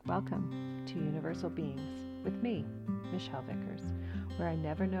Welcome to Universal Beings with me, Michelle Vickers, where I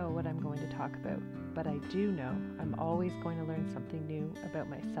never know what I'm going to talk about, but I do know I'm always going to learn something new about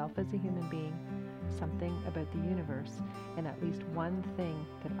myself as a human being, something about the universe, and at least one thing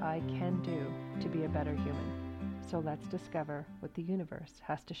that I can do to be a better human. So let's discover what the universe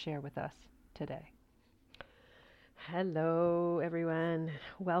has to share with us today. Hello, everyone.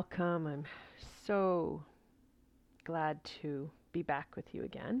 Welcome. I'm so glad to be back with you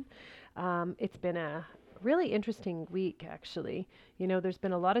again. It's been a really interesting week, actually. You know, there's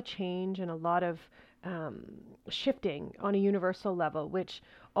been a lot of change and a lot of shifting on a universal level, which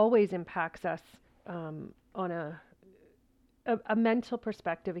always impacts us on a mental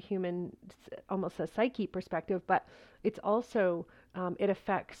perspective, a human, almost a psyche perspective, but it's also, it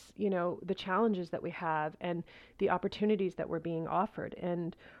affects, the challenges that we have and the opportunities that we're being offered.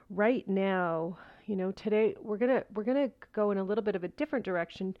 And right now, today we're gonna go in a little bit of a different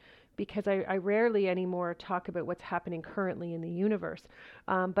direction because I rarely anymore talk about what's happening currently in the universe.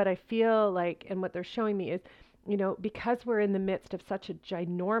 But I feel like, and what they're showing me is, because we're in the midst of such a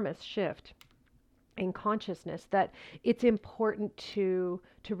ginormous shift in consciousness, that it's important to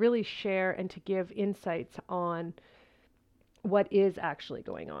really share and to give insights on what is actually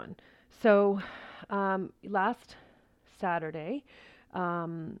going on. So last Saturday,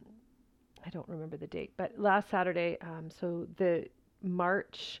 I don't remember the date, but last Saturday, so the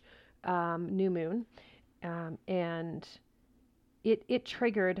March new moon, and it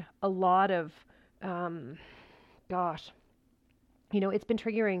triggered a lot of, it's been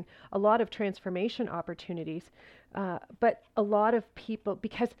triggering a lot of transformation opportunities, but a lot of people,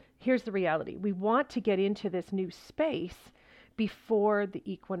 because here's the reality, we want to get into this new space before the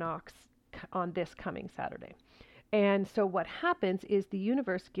equinox on this coming Saturday. And so what happens is the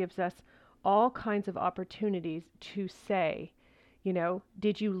universe gives us all kinds of opportunities to say,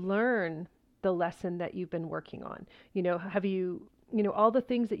 did you learn the lesson that you've been working on? Have you, all the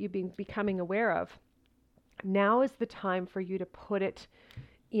things that you've been becoming aware of? Now is the time for you to put it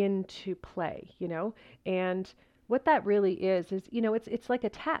into play, and what that really is, it's like a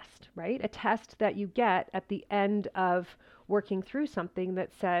test, right? A test that you get at the end of working through something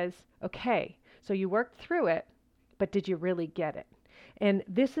that says, okay, so you worked through it, but did you really get it? And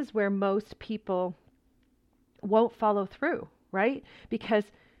this is where most people won't follow through, right? Because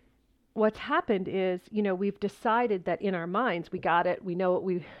what's happened is, we've decided that in our minds, we got it. We know what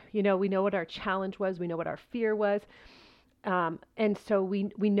we know what our challenge was. We know what our fear was. And so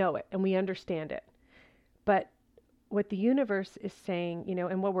we know it and we understand it. But what the universe is saying,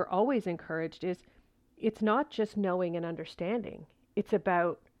 and what we're always encouraged is, it's not just knowing and understanding. It's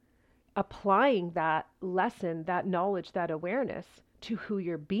about applying that lesson, that knowledge, that awareness to who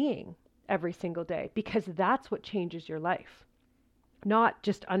you're being every single day, because that's what changes your life, not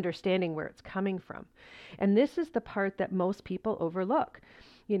just understanding where it's coming from. And this is the part that most people overlook.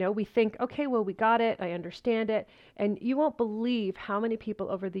 We think, okay, well, we got it. I understand it. And you won't believe how many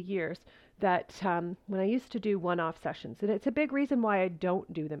people over the years that when I used to do one-off sessions, and it's a big reason why I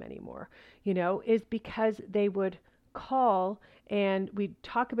don't do them anymore, is because they would call and we'd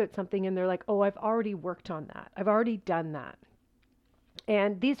talk about something and they're like, oh, I've already worked on that. I've already done that.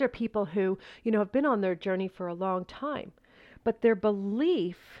 And these are people who, have been on their journey for a long time, but their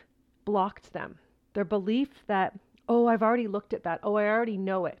belief blocked them. Their belief that, oh, I've already looked at that. Oh, I already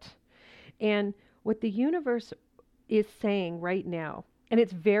know it. And what the universe is saying right now, and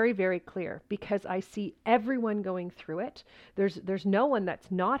it's very, very clear because I see everyone going through it. There's no one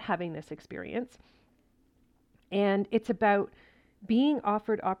that's not having this experience. And it's about being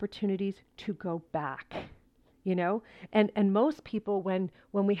offered opportunities to go back, and most people, when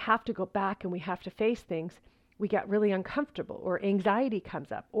we have to go back and we have to face things, we get really uncomfortable, or anxiety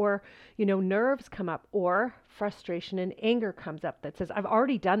comes up, or, nerves come up, or frustration and anger comes up that says, I've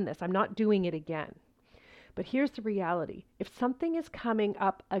already done this. I'm not doing it again. But here's the reality. If something is coming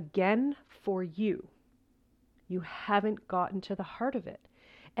up again for you, you haven't gotten to the heart of it.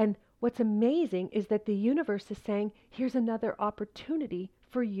 And what's amazing is that the universe is saying, here's another opportunity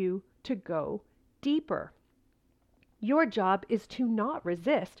for you to go deeper. Your job is to not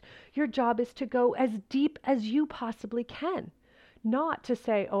resist. Your job is to go as deep as you possibly can. Not to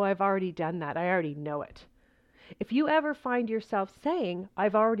say, oh, I've already done that. I already know it. If you ever find yourself saying,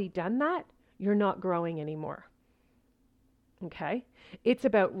 I've already done that, you're not growing anymore. Okay? It's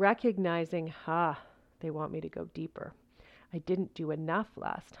about recognizing, they want me to go deeper. I didn't do enough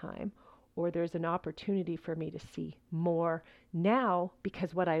last time, or there's an opportunity for me to see more now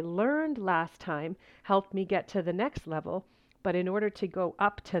because what I learned last time helped me get to the next level. But in order to go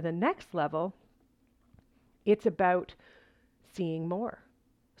up to the next level, it's about seeing more.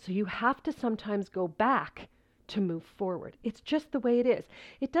 So you have to sometimes go back to move forward. It's just the way it is.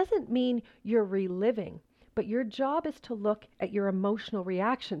 It doesn't mean you're reliving, but your job is to look at your emotional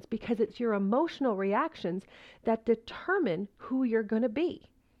reactions, because it's your emotional reactions that determine who you're going to be,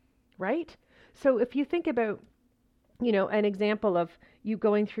 right? So if you think about, an example of you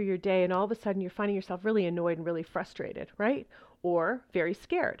going through your day and all of a sudden you're finding yourself really annoyed and really frustrated, right? Or very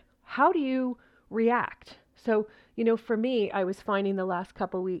scared. How do you react? So, for me, I was finding the last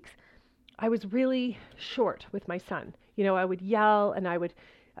couple weeks, I was really short with my son. I would yell and I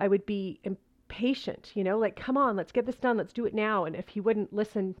would be impatient, like, come on, let's get this done. Let's do it now. And if he wouldn't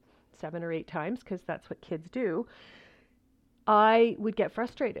listen 7 or 8 times, because that's what kids do, I would get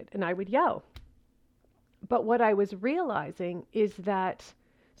frustrated and I would yell. But what I was realizing is that,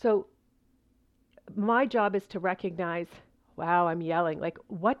 so my job is to recognize, wow, I'm yelling. Like,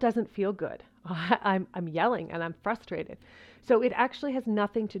 what doesn't feel good? I'm yelling and I'm frustrated. So it actually has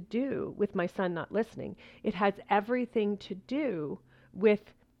nothing to do with my son not listening. It has everything to do with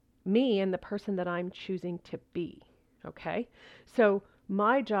me and the person that I'm choosing to be. Okay? So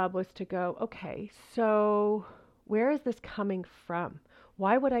my job was to go, okay, so where is this coming from?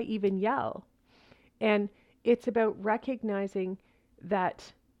 Why would I even yell? And it's about recognizing that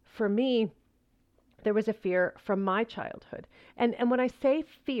for me, there was a fear from my childhood. And when I say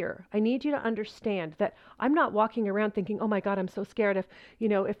fear, I need you to understand that I'm not walking around thinking, oh my God, I'm so scared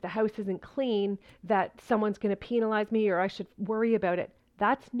if the house isn't clean, that someone's going to penalize me or I should worry about it.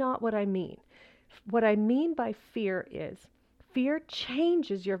 That's not what I mean. What I mean by fear is fear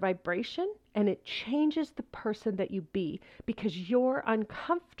changes your vibration and it changes the person that you be, because you're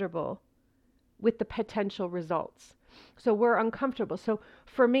uncomfortable with the potential results. So we're uncomfortable. So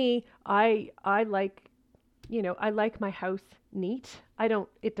for me, I like, I like my house neat.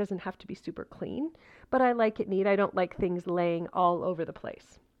 It doesn't have to be super clean, but I like it neat. I don't like things laying all over the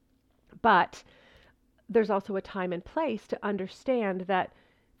place. But there's also a time and place to understand that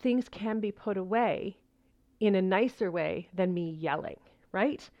things can be put away in a nicer way than me yelling,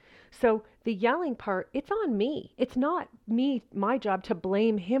 right? So the yelling part, it's on me. It's not my job to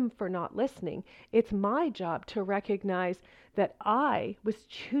blame him for not listening. It's my job to recognize that I was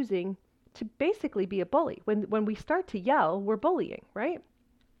choosing to basically be a bully. When we start to yell, we're bullying, right?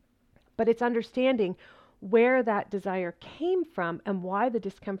 But it's understanding where that desire came from and why the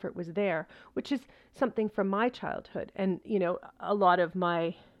discomfort was there, which is something from my childhood and, a lot of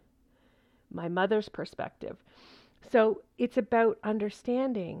my mother's perspective. So it's about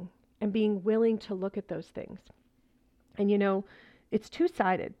understanding and being willing to look at those things. And, it's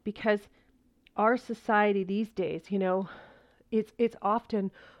two-sided, because our society these days, it's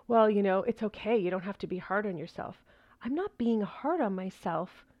often, well, it's okay. You don't have to be hard on yourself. I'm not being hard on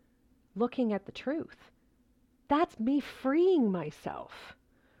myself looking at the truth. That's me freeing myself,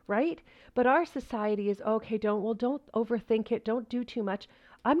 right? But our society is, okay, don't overthink it. Don't do too much.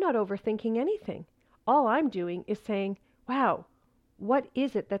 I'm not overthinking anything. All I'm doing is saying, wow, what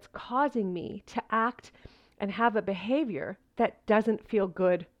is it that's causing me to act and have a behavior that doesn't feel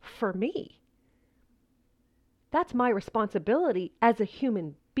good for me? That's my responsibility as a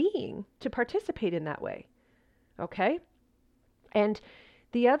human being to participate in that way. Okay? And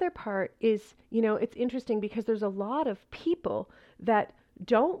the other part is, it's interesting because there's a lot of people that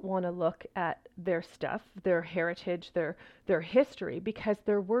don't want to look at their stuff, their heritage, their history, because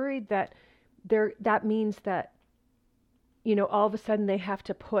they're worried that that means that, all of a sudden they have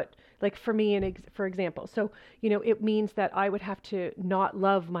to put, like for me, for example, so, it means that I would have to not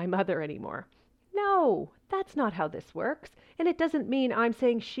love my mother anymore. No, that's not how this works. And it doesn't mean I'm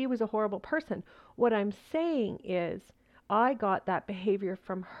saying she was a horrible person. What I'm saying is I got that behavior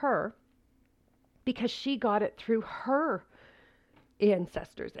from her because she got it through her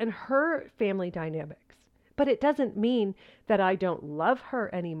ancestors and her family dynamics. But it doesn't mean that I don't love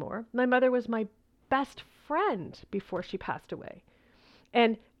her anymore. My mother was my best friend before she passed away.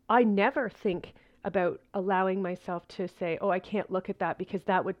 And I never think about allowing myself to say, oh, I can't look at that because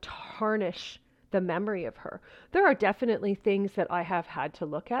that would tarnish the memory of her. There are definitely things that I have had to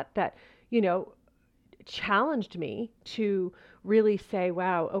look at that, challenged me to really say,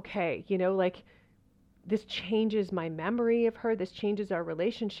 wow, okay, like this changes my memory of her. This changes our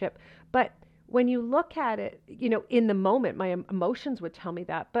relationship. But when you look at it, in the moment, my emotions would tell me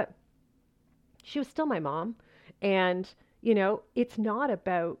that, but she was still my mom. And, it's not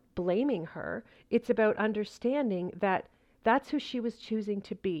about blaming her. It's about understanding that that's who she was choosing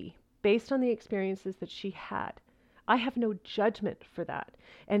to be based on the experiences that she had. I have no judgment for that.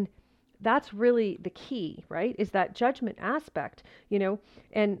 And that's really the key, right? Is that judgment aspect,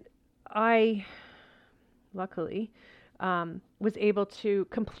 and luckily, was able to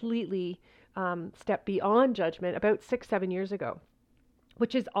completely step beyond judgment about 6-7 years ago,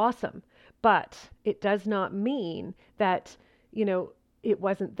 which is awesome. But it does not mean that, it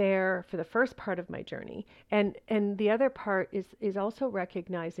wasn't there for the first part of my journey. And the other part is also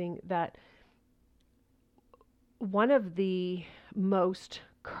recognizing that one of the most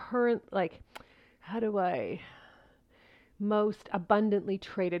current, most abundantly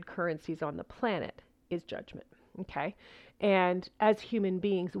traded currencies on the planet is judgment. Okay. And as human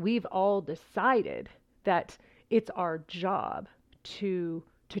beings, we've all decided that it's our job to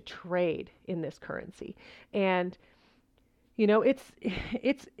trade in this currency. And it's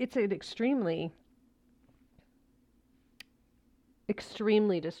an extremely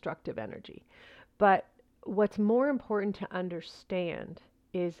destructive energy. But what's more important to understand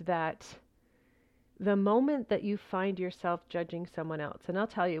is that the moment that you find yourself judging someone else, and I'll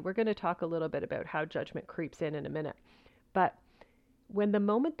tell you, we're going to talk a little bit about how judgment creeps in a minute, but when the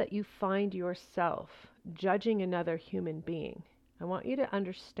moment that you find yourself judging another human being, I want you to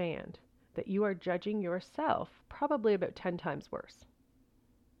understand that you are judging yourself probably about 10 times worse.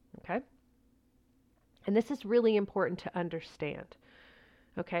 Okay? And this is really important to understand.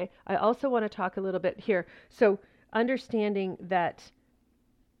 Okay? I also want to talk a little bit here. So understanding that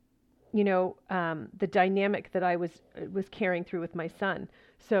the dynamic that I was carrying through with my son.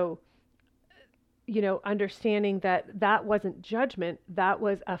 So, understanding that wasn't judgment, that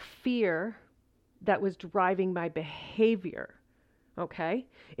was a fear that was driving my behavior. Okay?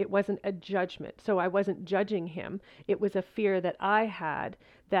 It wasn't a judgment. So I wasn't judging him. It was a fear that I had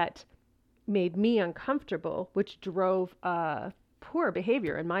that made me uncomfortable, which drove poor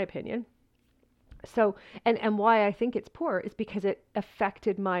behavior, in my opinion. So, and why I think it's poor is because it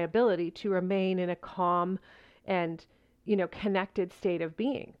affected my ability to remain in a calm and, connected state of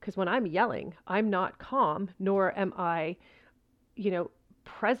being. Because when I'm yelling, I'm not calm, nor am I,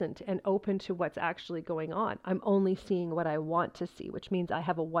 present and open to what's actually going on. I'm only seeing what I want to see, which means I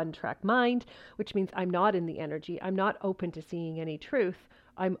have a one-track mind, which means I'm not in the energy. I'm not open to seeing any truth.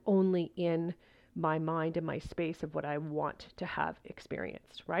 I'm only in my mind and my space of what I want to have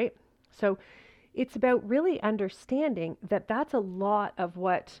experienced, right? So it's about really understanding that that's a lot of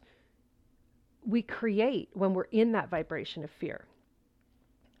what we create when we're in that vibration of fear.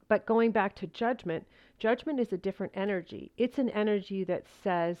 But going back to judgment is a different energy. It's an energy that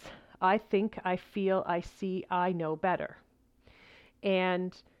says, I think, I feel, I see, I know better.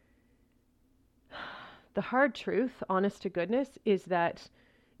 And the hard truth, honest to goodness, is that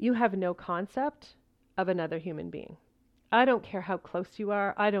you have no concept of another human being. I don't care how close you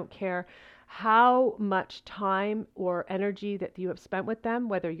are. I don't care how much time or energy that you have spent with them,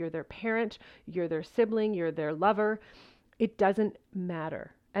 whether you're their parent, you're their sibling, you're their lover. It doesn't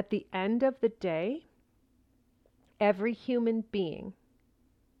matter. At the end of the day, every human being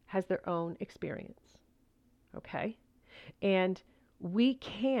has their own experience. Okay? And we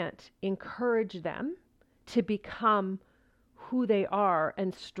can't encourage them to become who they are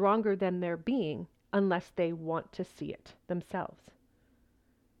and stronger than their being unless they want to see it themselves.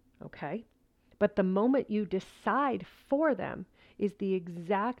 Okay? But the moment you decide for them is the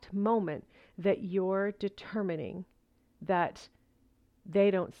exact moment that you're determining that they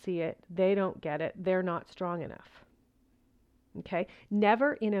don't see it, they don't get it, they're not strong enough. Okay?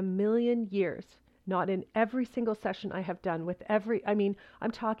 Never in a million years, not in every single session I have done with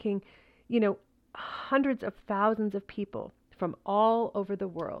I'm talking, hundreds of thousands of people from all over the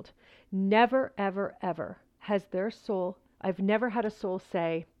world. Never, ever, ever has their soul, I've never had a soul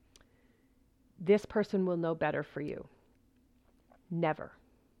say, this person will know better for you. Never.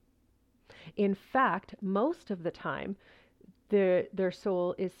 In fact, most of the time, their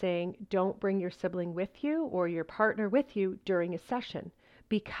soul is saying, don't bring your sibling with you or your partner with you during a session,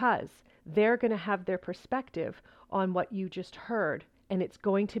 because they're going to have their perspective on what you just heard, and it's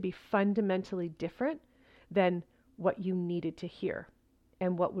going to be fundamentally different than what you needed to hear.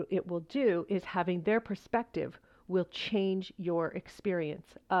 And what it will do is having their perspective will change your experience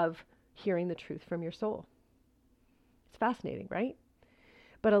of hearing the truth from your soul. It's fascinating, right?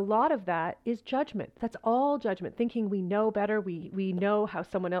 But a lot of that is judgment. That's all judgment, thinking we know better, we know how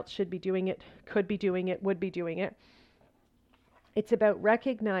someone else should be doing it, could be doing it, would be doing it. It's about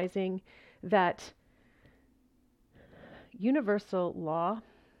recognizing that universal law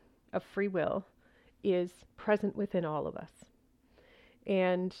of free will is present within all of us.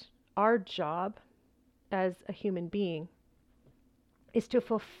 And our job as a human being is to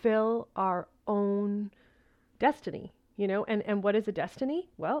fulfill our own destiny, and what is a destiny?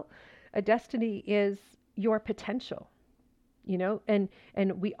 Well, a destiny is your potential. and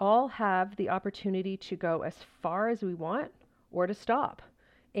we all have the opportunity to go as far as we want or to stop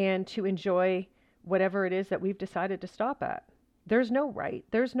and to enjoy whatever it is that we've decided to stop at. There's no right,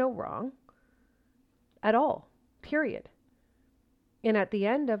 there's no wrong at all, period. And at the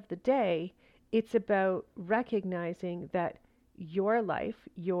end of the day, it's about recognizing that your life,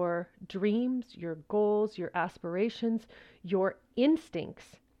 your dreams, your goals, your aspirations, your instincts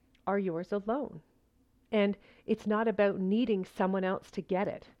are yours alone. And it's not about needing someone else to get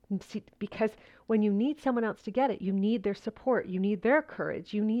it. See, because when you need someone else to get it, you need their support, you need their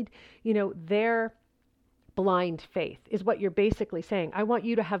courage, you need, their blind faith is what you're basically saying. I want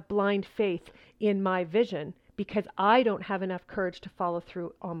you to have blind faith in my vision because I don't have enough courage to follow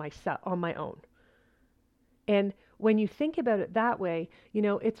through on my own. And when you think about it that way,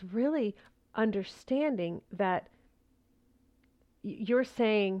 it's really understanding that you're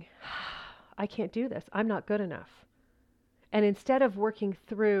saying, I can't do this. I'm not good enough. And instead of working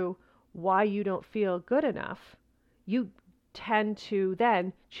through why you don't feel good enough, you tend to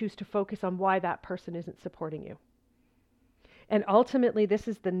then choose to focus on why that person isn't supporting you. And ultimately, this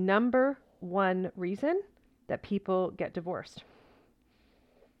is the number one reason that people get divorced.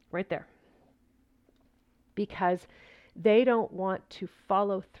 Right there. Because they don't want to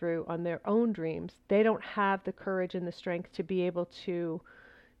follow through on their own dreams. They don't have the courage and the strength to be able to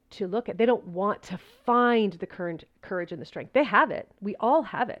look at. They don't want to find the courage and the strength. They have it. We all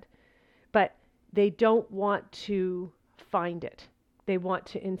have it. But they don't want to find it. They want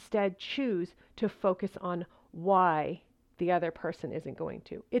to instead choose to focus on why the other person isn't going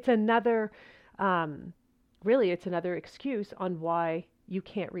to. It's another, it's another excuse on why you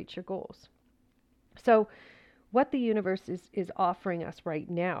can't reach your goals. So what the universe is offering us right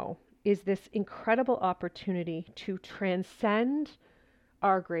now is this incredible opportunity to transcend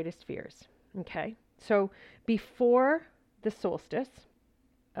our greatest fears. Okay. So before the solstice,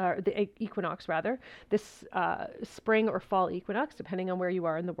 the equinox rather, this spring or fall equinox, depending on where you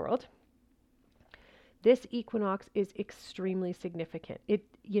are in the world, this equinox is extremely significant.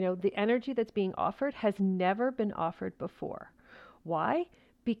 The energy that's being offered has never been offered before. Why?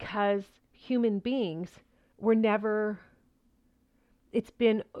 Because human beings were never, it's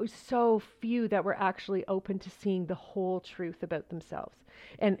been so few that were actually open to seeing the whole truth about themselves.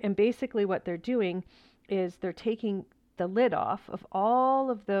 And basically what they're doing is they're taking the lid off of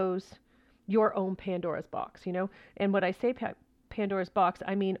all of those, your own Pandora's box, And when I say Pandora's box,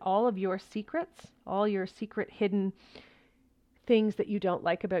 I mean all of your secrets, all your secret hidden things that you don't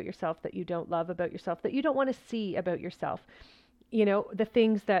like about yourself, that you don't love about yourself, that you don't want to see about yourself. The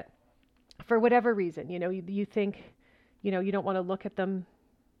things that for whatever reason, you think, you don't want to look at them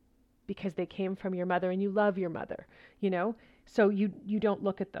because they came from your mother and you love your mother, so you don't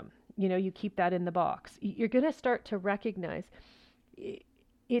look at them, you keep that in the box. You're going to start to recognize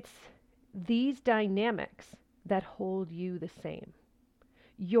it's these dynamics that hold you the same.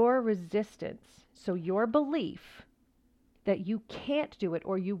 Your resistance, so your belief that you can't do it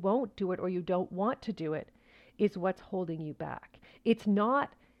or you won't do it or you don't want to do it is what's holding you back. It's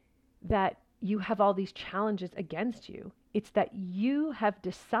not that you have all these challenges against you. It's that you have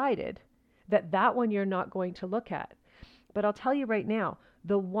decided that one you're not going to look at. But I'll tell you right now,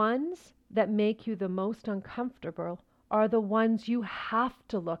 the ones that make you the most uncomfortable are the ones you have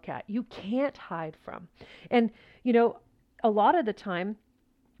to look at. You can't hide from. And, a lot of the time,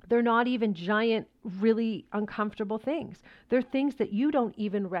 they're not even giant, really uncomfortable things. They're things that you don't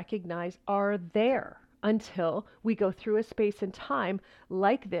even recognize are there until we go through a space and time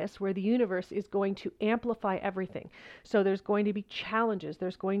like this where the universe is going to amplify everything. So there's going to be challenges.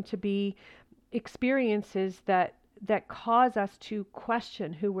 There's going to be experiences that cause us to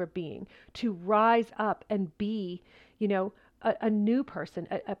question who we're being, to rise up and be, a new person,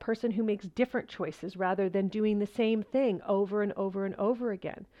 a person who makes different choices rather than doing the same thing over and over and over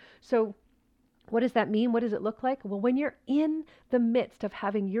again. So what does that mean? What does it look like? Well, when you're in the midst of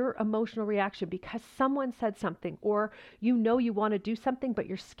having your emotional reaction because someone said something, or you want to do something, but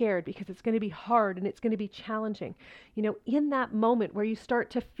you're scared because it's going to be hard and it's going to be challenging, in that moment where you start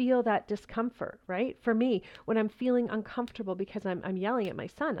to feel that discomfort, right? For me, when I'm feeling uncomfortable because I'm yelling at my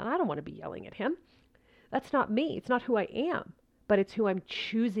son, and I don't want to be yelling at him. That's not me. It's not who I am, but it's who I'm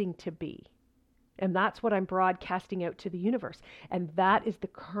choosing to be. And that's what I'm broadcasting out to the universe. And that is the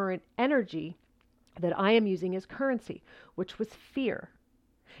current energy that I am using as currency, which was fear.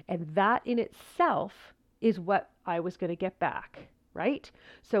 And that in itself is what I was going to get back, right?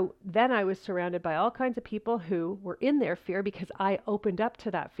 So then I was surrounded by all kinds of people who were in their fear because I opened up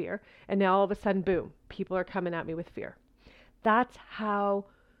to that fear. And now all of a sudden, boom, people are coming at me with fear. That's how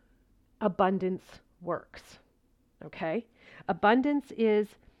abundance works. Okay? Abundance is,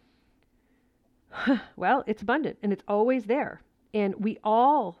 well, it's abundant and it's always there. And we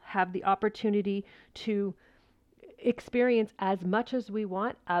all have the opportunity to experience as much as we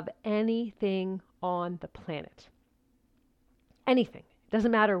want of anything on the planet. Anything.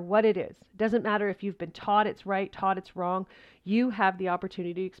 Doesn't matter what it is. Doesn't matter if you've been taught it's right, taught it's wrong. You have the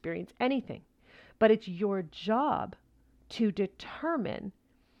opportunity to experience anything. But it's your job to determine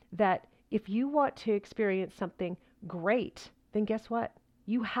that if you want to experience something great, then guess what?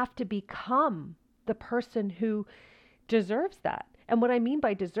 You have to become the person who deserves that. And what I mean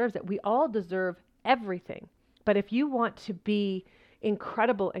by deserves it, we all deserve everything. But if you want to be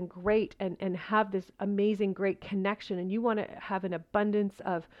incredible and great and have this amazing, great connection, and you want to have an abundance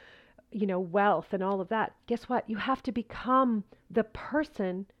of, wealth and all of that, guess what? You have to become the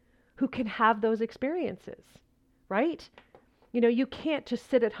person who can have those experiences, right? You can't just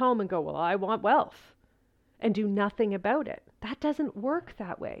sit at home and go, well, I want wealth and do nothing about it. That doesn't work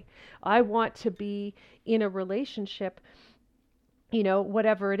that way. I want to be in a relationship,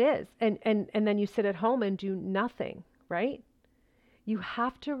 whatever it is. And then you sit at home and do nothing, right? You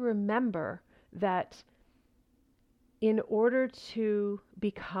have to remember that in order to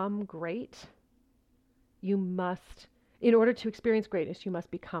become great, in order to experience greatness, you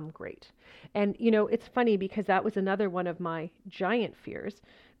must become great. And, it's funny because that was another one of my giant fears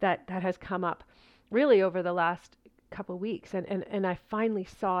that has come up really over the last couple of weeks. And I finally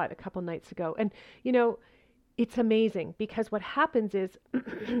saw it a couple nights ago. And, it's amazing because what happens is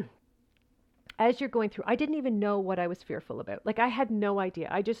as you're going through, I didn't even know what I was fearful about. Like I had no idea.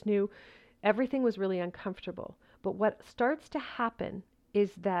 I just knew everything was really uncomfortable. But what starts to happen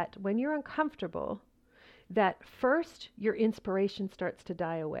is that when you're uncomfortable, that first your inspiration starts to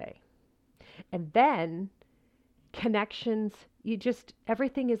die away. And then connections,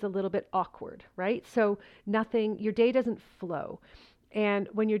 everything is a little bit awkward, right? So your day doesn't flow. And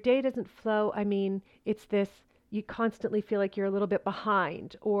when your day doesn't flow, it's this, you constantly feel like you're a little bit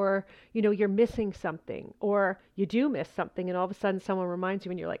behind, or, you're missing something, or you do miss something, and all of a sudden someone reminds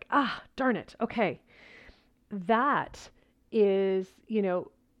you and you're like, darn it. Okay. That is,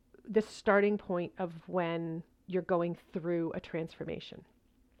 the starting point of when you're going through a transformation.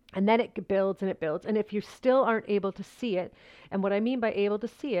 And then it builds and it builds. And if you still aren't able to see it, and what I mean by able to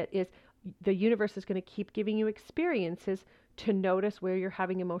see it is the universe is going to keep giving you experiences to notice where you're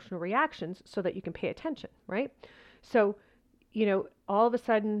having emotional reactions so that you can pay attention, right? So, all of a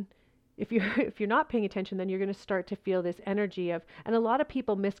sudden, if you're not paying attention, then you're going to start to feel this energy of, and a lot of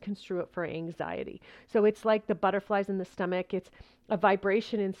people misconstrue it for anxiety. So it's like the butterflies in the stomach. It's a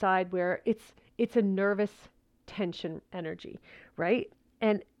vibration inside where it's a nervous tension energy, right?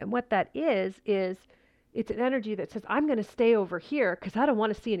 And what that is it's an energy that says, I'm going to stay over here because I don't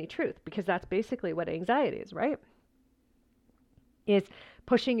want to see any truth, because that's basically what anxiety is, right? Is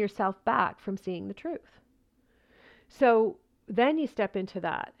pushing yourself back from seeing the truth. So then you step into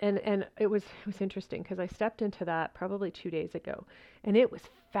that. And it was interesting because I stepped into that probably 2 days ago, and it was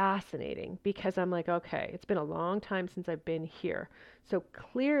fascinating because I'm like, okay, it's been a long time since I've been here. So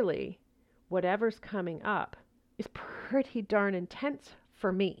clearly whatever's coming up is pretty darn intense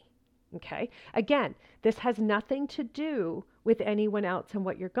for me. Okay. Again, this has nothing to do with anyone else and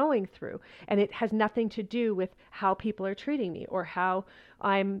what you're going through. And it has nothing to do with how people are treating me or how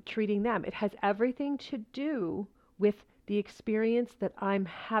I'm treating them. It has everything to do with the experience that I'm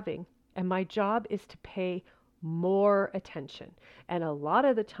having. And my job is to pay more attention. And a lot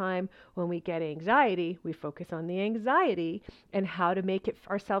of the time when we get anxiety, we focus on the anxiety and how to make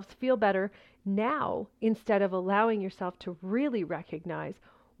ourselves feel better now, instead of allowing yourself to really recognize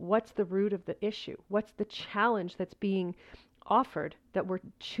what's the root of the issue? What's the challenge that's being offered that we're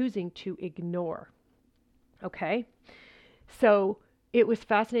choosing to ignore? Okay? So it was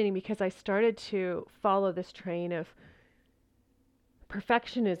fascinating because I started to follow this train of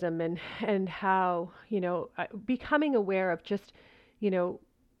perfectionism and how, becoming aware of just,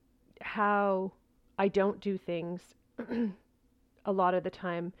 how I don't do things a lot of the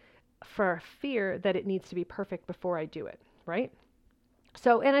time for fear that it needs to be perfect before I do it, right?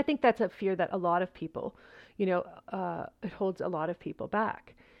 So, and I think that's a fear that a lot of people, it holds a lot of people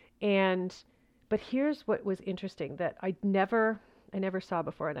back. But here's what was interesting that I never saw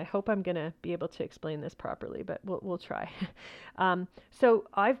before, and I hope I'm going to be able to explain this properly, but we'll try. So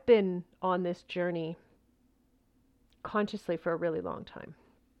I've been on this journey consciously for a really long time.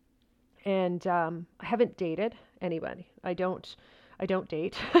 And I haven't dated anybody. I don't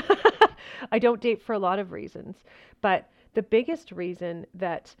date. I don't date for a lot of reasons, but the biggest reason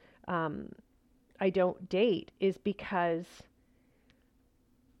that I don't date is because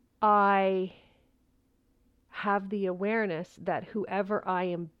I have the awareness that whoever I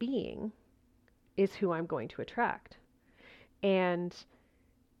am being is who I'm going to attract. And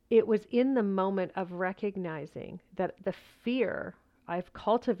it was in the moment of recognizing that the fear, I've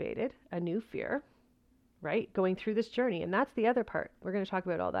cultivated a new fear, right? Going through this journey. And that's the other part. We're going to talk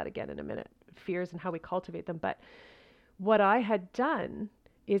about all that again in a minute, fears and how we cultivate them. But what I had done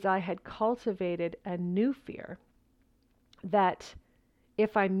is I had cultivated a new fear that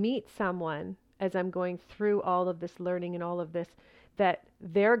if I meet someone as I'm going through all of this learning and all of this, that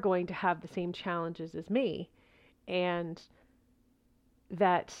they're going to have the same challenges as me. And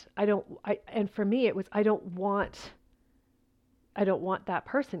that and for me it was, I don't want that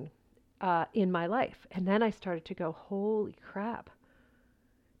person in my life. And then I started to go, holy crap,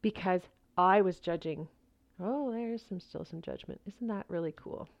 because I was judging. Oh, there's still some judgment. Isn't that really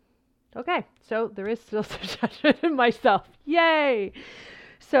cool? Okay, so there is still some judgment in myself. Yay!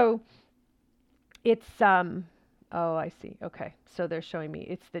 So it's oh, I see. Okay, so they're showing me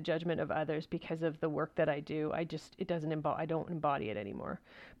it's the judgment of others because of the work that I do. I don't embody it anymore.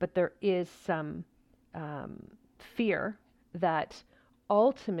 But there is some fear that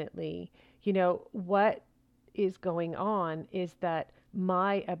ultimately, what is going on is that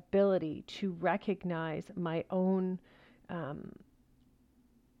my ability to recognize my own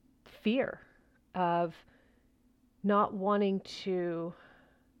fear of not wanting to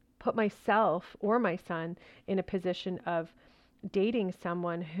put myself or my son in a position of dating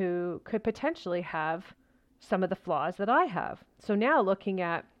someone who could potentially have some of the flaws that I have. So now looking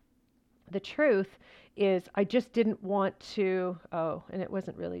at the truth is I just didn't want to, and it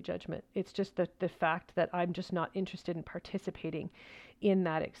wasn't really judgment. It's just the fact that I'm just not interested in participating in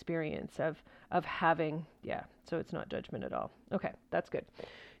that experience of having, so it's not judgment at all. Okay, that's good.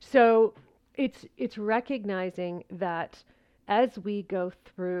 So it's recognizing that as we go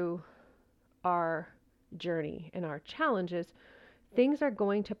through our journey and our challenges, things are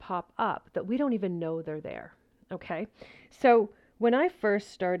going to pop up that we don't even know they're there. Okay. So when I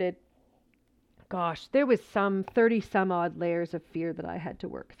first started, gosh, there was some 30 some odd layers of fear that I had to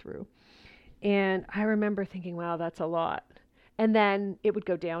work through. And I remember thinking, wow, that's a lot. And then it would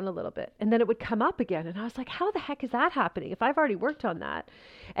go down a little bit and then it would come up again. And I was like, how the heck is that happening if I've already worked on that?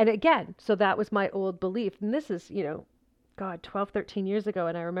 And again, so that was my old belief. And this is, 12, 13 years ago.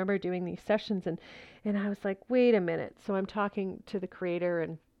 And I remember doing these sessions and I was like, wait a minute. So I'm talking to the creator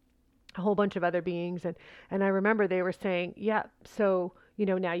and a whole bunch of other beings. And I remember they were saying, yeah, so,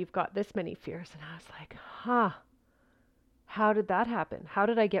 now you've got this many fears. And I was like, how did that happen? How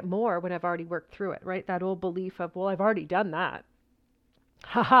did I get more when I've already worked through it, right? That old belief of, well, I've already done that.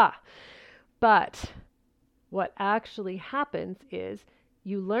 But what actually happens is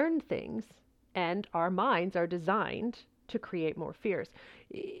you learn things and our minds are designed to create more fears.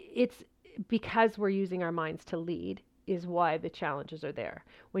 It's because we're using our minds to lead is why the challenges are there.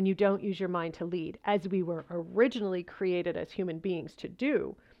 When you don't use your mind to lead, as we were originally created as human beings to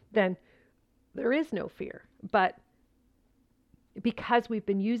do, then there is no fear. But because we've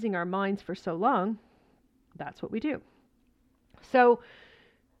been using our minds for so long, that's what we do. So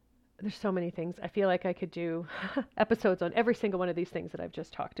there's so many things. I feel like I could do episodes on every single one of these things that I've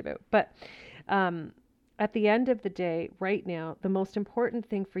just talked about. But at the end of the day, right now, the most important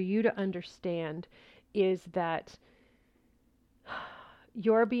thing for you to understand is that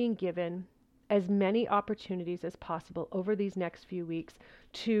you're being given as many opportunities as possible over these next few weeks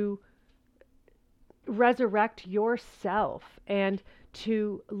to resurrect yourself and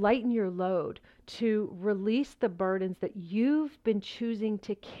to lighten your load, to release the burdens that you've been choosing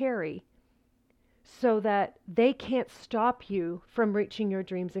to carry so that they can't stop you from reaching your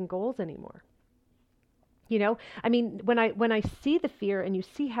dreams and goals anymore. I mean, when I see the fear and you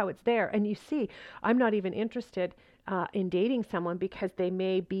see how it's there and you see I'm not even interested in dating someone because they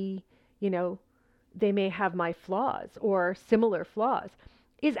may be, they may have my flaws or similar flaws,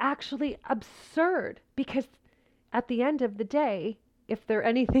 is actually absurd, because at the end of the day, if they're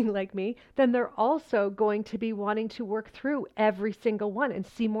anything like me, then they're also going to be wanting to work through every single one and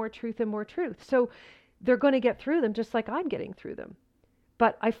see more truth and more truth. So they're going to get through them just like I'm getting through them.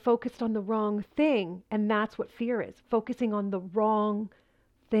 But I focused on the wrong thing, and that's what fear is, focusing on the wrong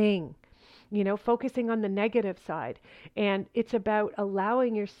thing, focusing on the negative side. And it's about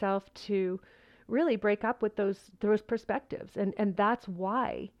allowing yourself to really break up with those perspectives. And that's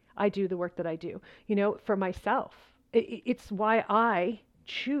why I do the work that I do, for myself. It's why I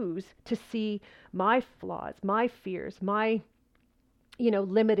choose to see my flaws, my fears, my,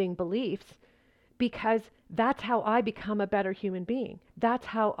 limiting beliefs, because that's how I become a better human being. That's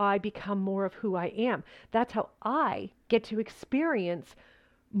how I become more of who I am. That's how I get to experience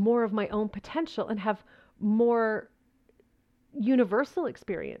more of my own potential and have more universal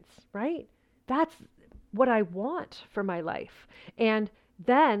experience, right? That's what I want for my life. And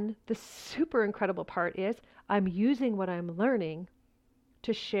then the super incredible part is I'm using what I'm learning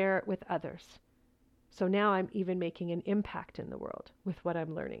to share it with others. So now I'm even making an impact in the world with what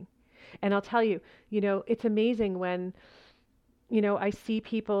I'm learning. And I'll tell you, it's amazing when, I see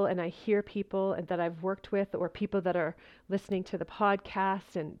people and I hear people and that I've worked with, or people that are listening to the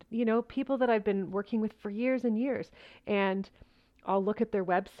podcast, and, people that I've been working with for years and years. And I'll look at their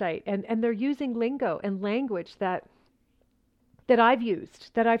website, and they're using lingo and language that I've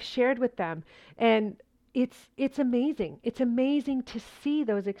used, that I've shared with them. And it's amazing. It's amazing to see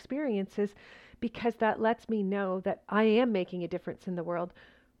those experiences, because that lets me know that I am making a difference in the world,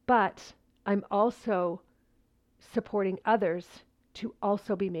 but I'm also supporting others to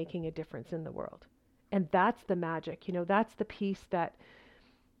also be making a difference in the world. And that's the magic, that's the piece that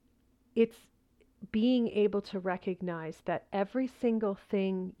it's being able to recognize that every single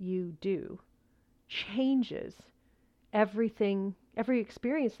thing you do changes everything, every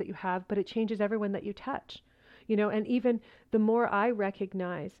experience that you have, but it changes everyone that you touch. And even the more I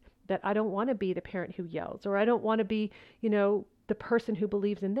recognize that I don't want to be the parent who yells, or I don't want to be, the person who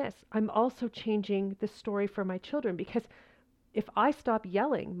believes in this, I'm also changing the story for my children, because if I stop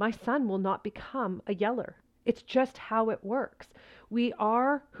yelling, my son will not become a yeller. It's just how it works. We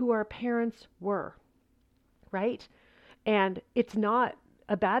are who our parents were, right? And it's not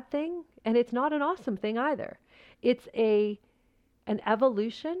a bad thing, and it's not an awesome thing either. It's an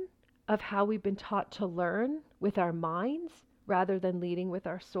evolution of how we've been taught to learn with our minds, rather than leading with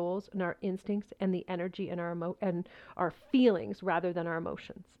our souls and our instincts and the energy and our feelings, rather than our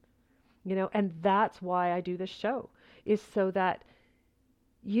emotions. And that's why I do this show, is so that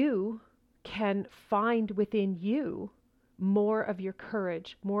you can find within you more of your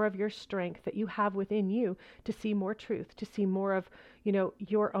courage, more of your strength that you have within you, to see more truth, to see more of,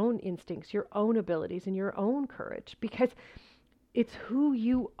 your own instincts, your own abilities, and your own courage, because it's who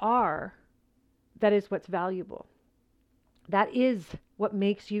you are that is what's valuable. That is what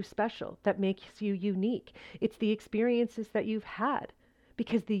makes you special, that makes you unique. It's the experiences that you've had,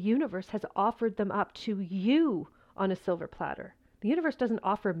 because the universe has offered them up to you on a silver platter. The universe doesn't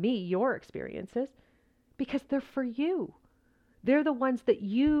offer me your experiences, because they're for you. They're the ones that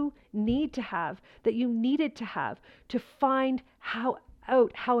you need to have, that you needed to have, to find how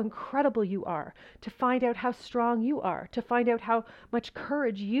incredible you are, to find out how strong you are, to find out how much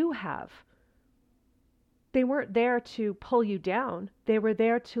courage you have. They weren't there to pull you down. They were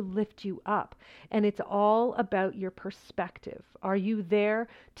there to lift you up. And it's all about your perspective. Are you there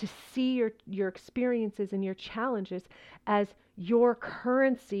to see your experiences and your challenges as your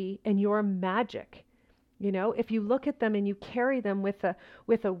currency and your magic? If you look at them and you carry them with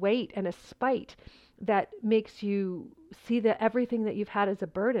a weight and a spite that makes you see that everything that you've had as a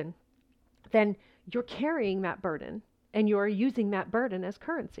burden, then you're carrying that burden and you're using that burden as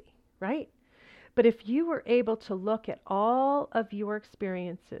currency, right? But if you were able to look at all of your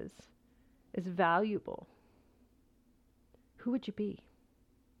experiences as valuable, who would you be?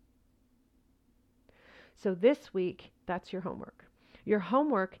 So this week, that's your homework. Your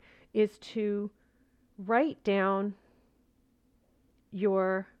homework is to write down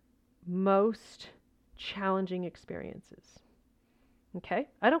your most challenging experiences. Okay?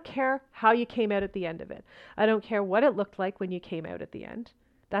 I don't care how you came out at the end of it. I don't care what it looked like when you came out at the end.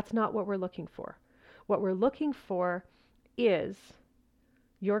 That's not what we're looking for. What we're looking for is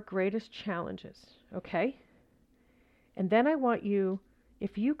your greatest challenges, okay? And then I want you,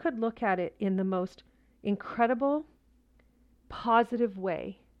 if you could look at it in the most incredible, positive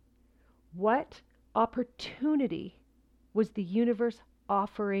way, what opportunity was the universe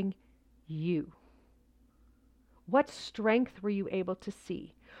offering you? What strength were you able to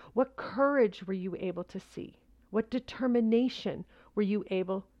see? What courage were you able to see? What determination were you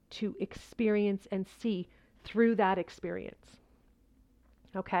able to experience and see through that experience?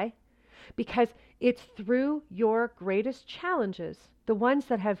 Okay? Because it's through your greatest challenges, the ones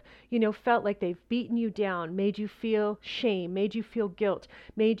that have, felt like they've beaten you down, made you feel shame, made you feel guilt,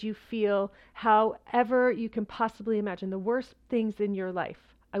 made you feel however you can possibly imagine, the worst things in your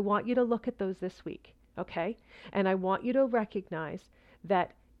life. I want you to look at those this week, okay? And I want you to recognize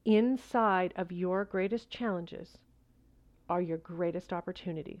that inside of your greatest challenges are your greatest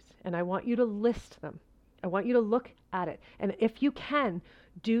opportunities. And I want you to list them. I want you to look at it. And if you can,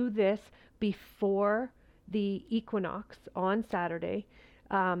 do this before the equinox on Saturday.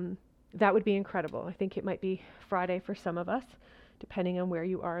 That would be incredible. I think it might be Friday for some of us, depending on where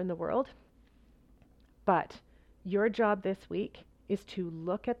you are in the world. But your job this week is to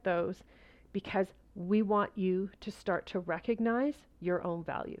look at those, because we want you to start to recognize your own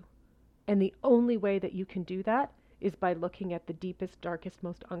value. And the only way that you can do that is by looking at the deepest, darkest,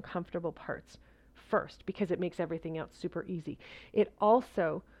 most uncomfortable parts first, because it makes everything else super easy. It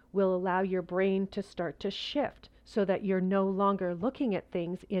also will allow your brain to start to shift so that you're no longer looking at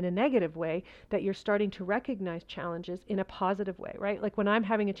things in a negative way, that you're starting to recognize challenges in a positive way, right? Like when I'm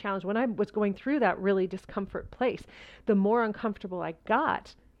having a challenge, when I was going through that really discomfort place, the more uncomfortable I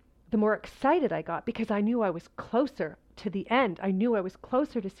got, the more excited I got, because I knew I was closer to the end. I knew I was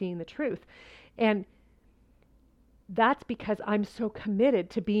closer to seeing the truth. And that's because I'm so committed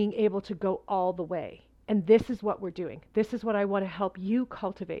to being able to go all the way. And this is what we're doing. This is what I want to help you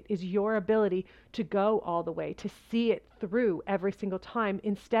cultivate, is your ability to go all the way, to see it through every single time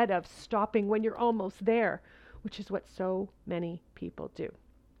instead of stopping when you're almost there, which is what so many people do,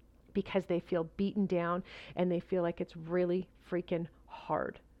 because they feel beaten down and they feel like it's really freaking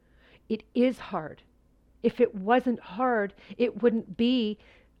hard. It is hard. If it wasn't hard, it wouldn't be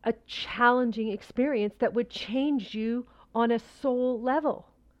a challenging experience that would change you on a soul level.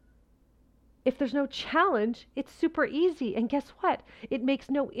 If there's no challenge, it's super easy. And guess what? It makes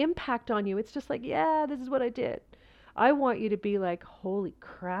no impact on you. It's just like, yeah, this is what I did. I want you to be like, holy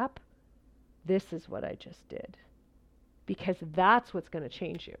crap, this is what I just did. Because that's what's going to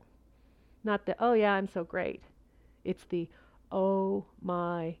change you. Not the, oh yeah, I'm so great. It's the, oh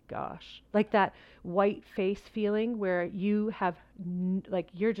my gosh. Like that white face feeling where you have, like,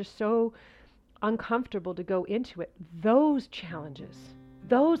 you're just so uncomfortable to go into it. Those challenges,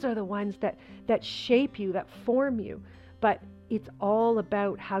 those are the ones that shape you, that form you. But it's all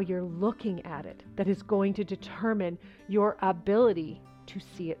about how you're looking at it that is going to determine your ability to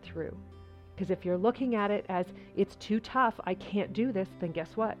see it through. Because if you're looking at it as, it's too tough, I can't do this, then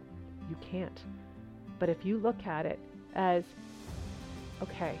guess what? You can't. But if you look at it as,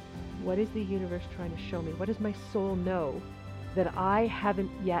 okay, what is the universe trying to show me? What does my soul know that I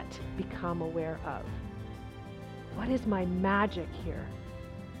haven't yet become aware of? What is my magic here?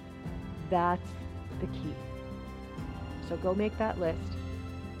 That's the key. So go make that list,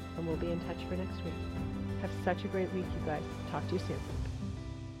 and we'll be in touch for next week. Have such a great week, you guys. Talk to you soon.